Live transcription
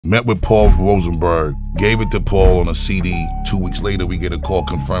Met with Paul Rosenberg, gave it to Paul on a CD. 2 weeks later, we get a call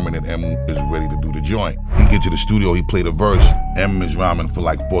confirming that M is ready to do the joint. He get to the studio, he played a verse. M is rhyming for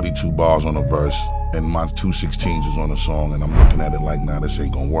like 42 bars on a verse, and my 2/16s was on the song, and I'm looking at it like, nah, this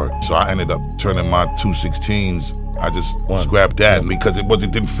ain't gonna work. So I ended up turning my 2/16s, I just scrapped that because it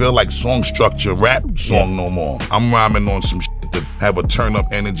didn't feel like song structure, rap song no more. I'm rhyming on some shit that have a turn up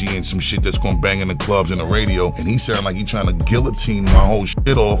energy and some shit that's gonna bang in the clubs and the radio, and he sounded like he trying to guillotine my whole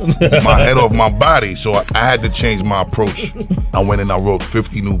shit off, my head off my body, so I had to change my approach. I went and I wrote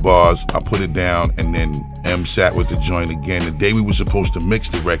 50 new bars, I put it down, and then M sat with the joint again. The day we were supposed to mix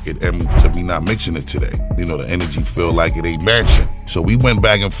the record, M said, we not mixing it today. You know, the energy feel like it ain't matching. So we went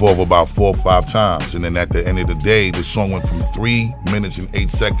back and forth about 4 or 5 times, and then at the end of the day, the song went from 3 minutes and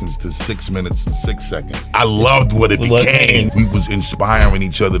 8 seconds to 6 minutes and 6 seconds. I loved what it became. We was inspiring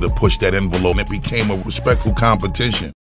each other to push that envelope, and it became a respectful competition.